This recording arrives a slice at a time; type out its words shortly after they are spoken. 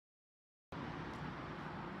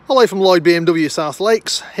Hello from Lloyd BMW South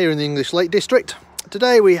Lakes here in the English Lake District.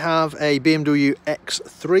 Today we have a BMW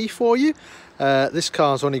X3 for you. This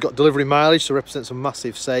car's only got delivery mileage, so represents a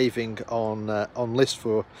massive saving on list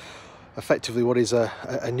for effectively what is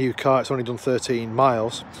a new car. It's only done 13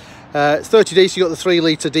 miles. It's 30D, so you've got the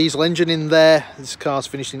 3-litre diesel engine in there. This car's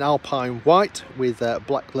finished in Alpine white with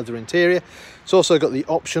black leather interior. It's also got the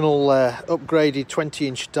optional upgraded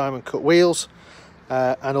 20-inch diamond cut wheels.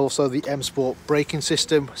 And also the M Sport braking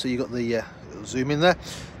system. So you've got the zoom in there,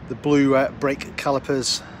 the blue brake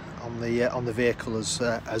calipers on the vehicle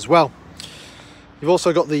as well. You've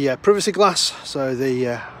also got the privacy glass, so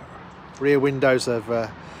the rear windows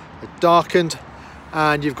have darkened,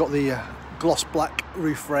 and you've got the gloss black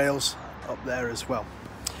roof rails up there as well.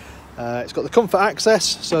 It's got the comfort access,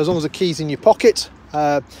 so as long as the key's in your pocket,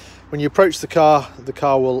 when you approach the car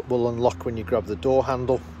will unlock when you grab the door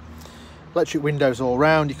handle. Electric windows all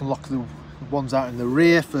round. You can lock the ones out in the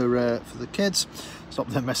rear for the kids, stop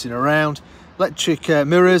them messing around. Electric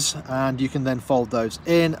mirrors, and you can then fold those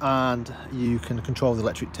in, and you can control the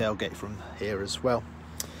electric tailgate from here as well.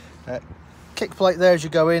 Kick plate there as you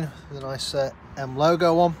go in with a nice M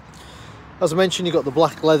logo on. As I mentioned, you've got the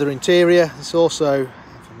black leather interior. It's also, if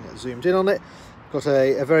I can get zoomed in on it, got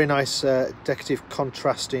a very nice decorative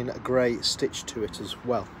contrasting grey stitch to it as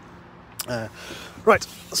well. Right,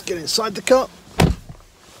 let's get inside the car.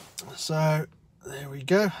 So there we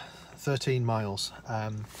go, 13 miles.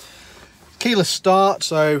 Keyless start,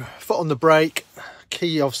 so foot on the brake,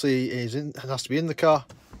 key obviously has to be in the car.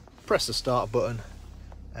 Press the start button,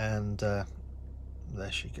 and there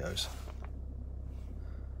she goes.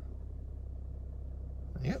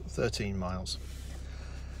 There you go, 13 miles.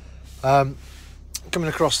 Coming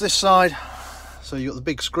across this side, so you've got the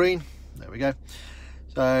big screen. There we go.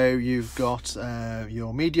 So you've got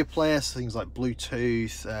your media players, things like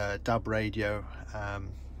Bluetooth, DAB radio,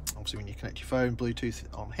 obviously when you connect your phone, Bluetooth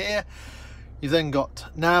on here. You've then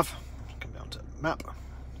got nav, come down to map.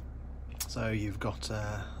 So you've got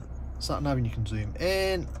sat nav, and you can zoom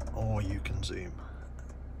in or you can zoom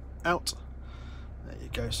out. There you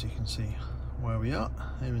go, so you can see where we are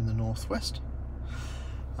here in the northwest.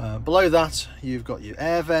 Below that you've got your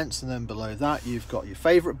air vents, and then below that you've got your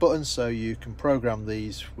favourite buttons, so you can program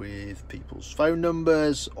these with people's phone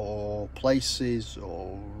numbers or places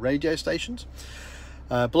or radio stations.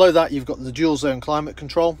 Below that you've got the dual zone climate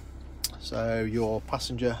control, so your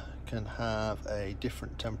passenger can have a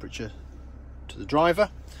different temperature to the driver.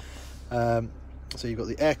 So you've got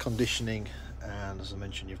the air conditioning, and as I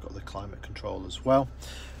mentioned, you've got the climate control as well.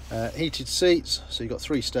 Heated seats, so you've got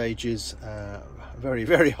 3 stages,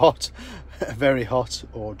 very hot, very hot,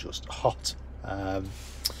 or just hot.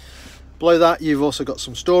 Below that you've also got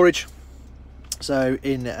some storage, so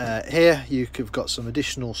in here you've got some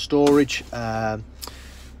additional storage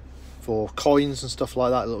for coins and stuff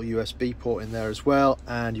like that, a little USB port in there as well,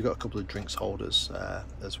 and you've got a couple of drinks holders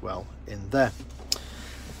as well in there.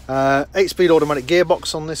 8-speed automatic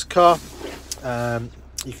gearbox on this car.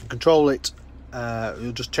 You can control it,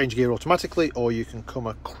 you'll just change gear automatically, or you can come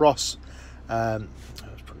across, let's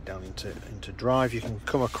put it down into drive. You can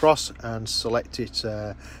come across and select it,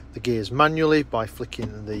 the gears manually by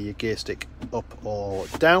flicking the gear stick up or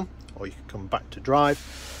down, or you can come back to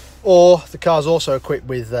drive. Or the car's also equipped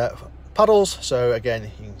with paddles, so again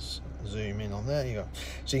you can zoom in on there, you go.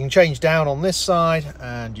 So you can change down on this side,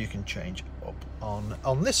 and you can change up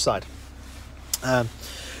on this side.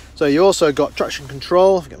 So you also got traction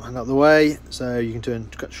control, if I get my hand out of the way, so you can turn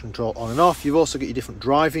traction control on and off. You've also got your different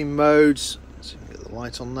driving modes, so you can get the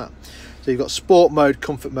light on that. So you've got sport mode,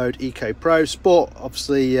 comfort mode, eco pro. Sport,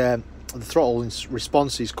 obviously the throttle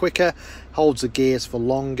response is quicker, holds the gears for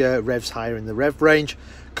longer, revs higher in the rev range.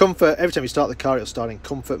 Comfort, every time you start the car it'll start in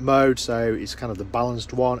comfort mode, so it's kind of the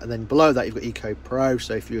balanced one. And then below that you've got eco pro,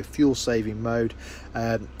 so if you're fuel saving mode,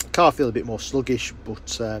 car feel a bit more sluggish,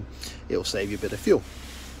 but it'll save you a bit of fuel.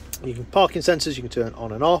 You can parking sensors, you can turn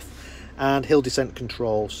on and off, and hill descent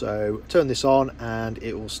control, so turn this on and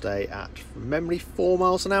it will stay at, from memory, 4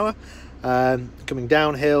 miles an hour coming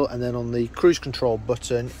downhill. And then on the cruise control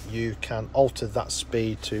button you can alter that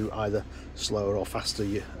speed to either slower or faster,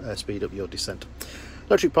 you speed up your descent.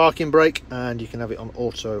 Electric parking brake, and you can have it on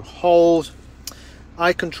auto hold.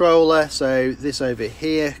 Eye controller, so this over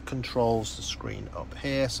here controls the screen up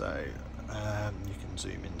here, so you can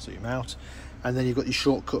zoom in, zoom out. And then you've got your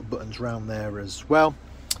shortcut buttons around there as well.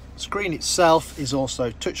 The screen itself is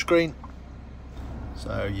also touchscreen,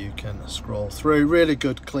 so you can scroll through. Really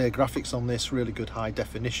good clear graphics on this, really good high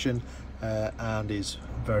definition, and is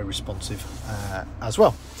very responsive as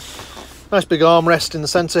well. Nice big armrest in the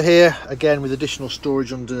centre here, again with additional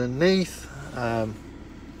storage underneath.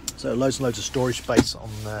 So loads and loads of storage space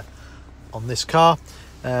on this car.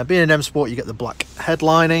 Being an M Sport, you get the black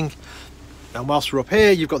headlining, and whilst we're up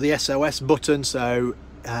here, you've got the SOS button, so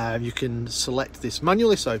you can select this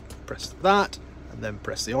manually. So press that and then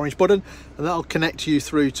press the orange button, and that'll connect you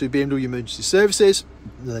through to BMW Emergency Services,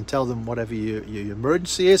 and then tell them whatever your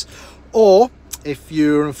emergency is. Or if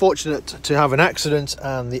you're unfortunate to have an accident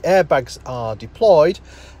and the airbags are deployed,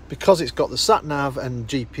 because it's got the sat nav and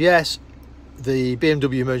GPS, the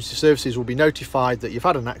BMW Emergency Services will be notified that you've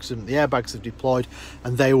had an accident, the airbags have deployed,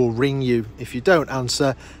 and they will ring you. If you don't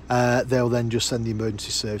answer, they'll then just send the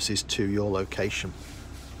emergency services to your location.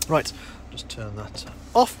 Right, just turn that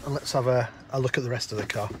off and let's have a look at the rest of the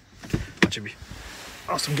car. Actually,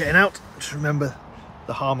 whilst I'm getting out, just remember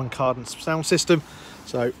the Harman Kardon sound system.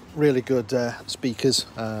 So really good speakers.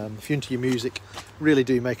 If you're into your music, really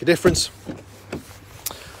do make a difference.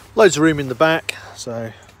 Loads of room in the back,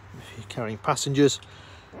 so if you're carrying passengers,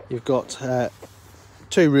 you've got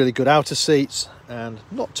two really good outer seats, and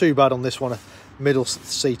not too bad on this one, a middle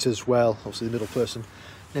seat as well. Obviously the middle person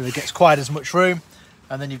never gets quite as much room.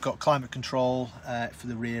 And then you've got climate control for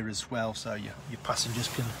the rear as well, so your passengers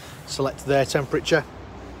can select their temperature.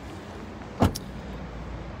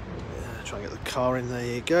 Try and get the car in, there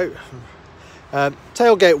you go.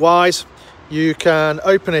 Tailgate wise, you can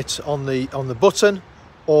open it on the button,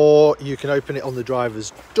 or you can open it on the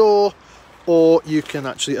driver's door, or you can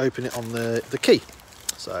actually open it on the key.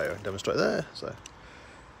 So I'll demonstrate there. So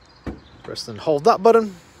press and hold that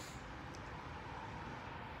button,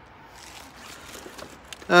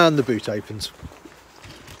 and the boot opens.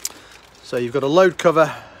 So you've got a load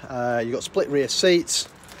cover, you've got split rear seats,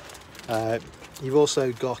 you've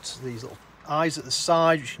also got these little eyes at the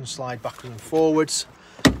side which you can slide backwards and forwards.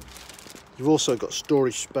 You've also got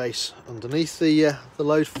storage space underneath the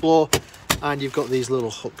load floor, and you've got these little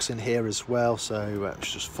hooks in here as well, so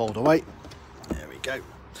let's just fold away. There we go.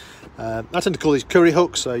 I tend to call these curry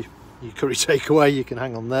hooks, so your curry takeaway you can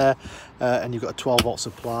hang on there, and you've got a 12 volt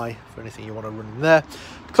supply for anything you want to run in there.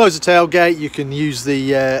 Close the tailgate, you can use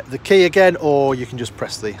the key again, or you can just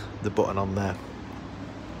press the button on there.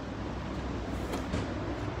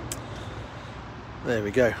 There we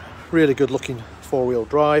go. Really good looking four-wheel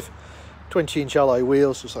drive. 20-inch alloy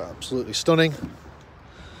wheels, just absolutely stunning.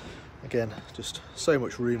 Again, just so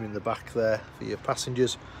much room in the back there for your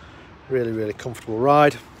passengers. Really, really comfortable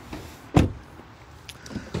ride.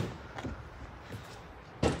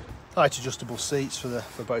 Height adjustable seats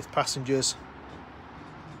for both passengers.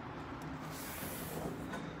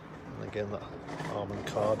 And again, that Harman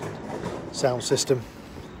Kardon sound system.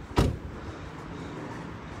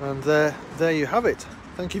 And there you have it.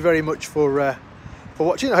 Thank you very much for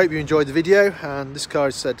watching. I hope you enjoyed the video, and this car,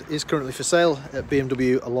 as said, is currently for sale at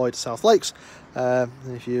BMW Alloyed South Lakes. And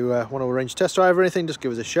if you want to arrange a test drive or anything, just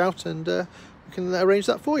give us a shout and we can arrange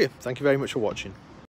that for you. Thank you very much for watching.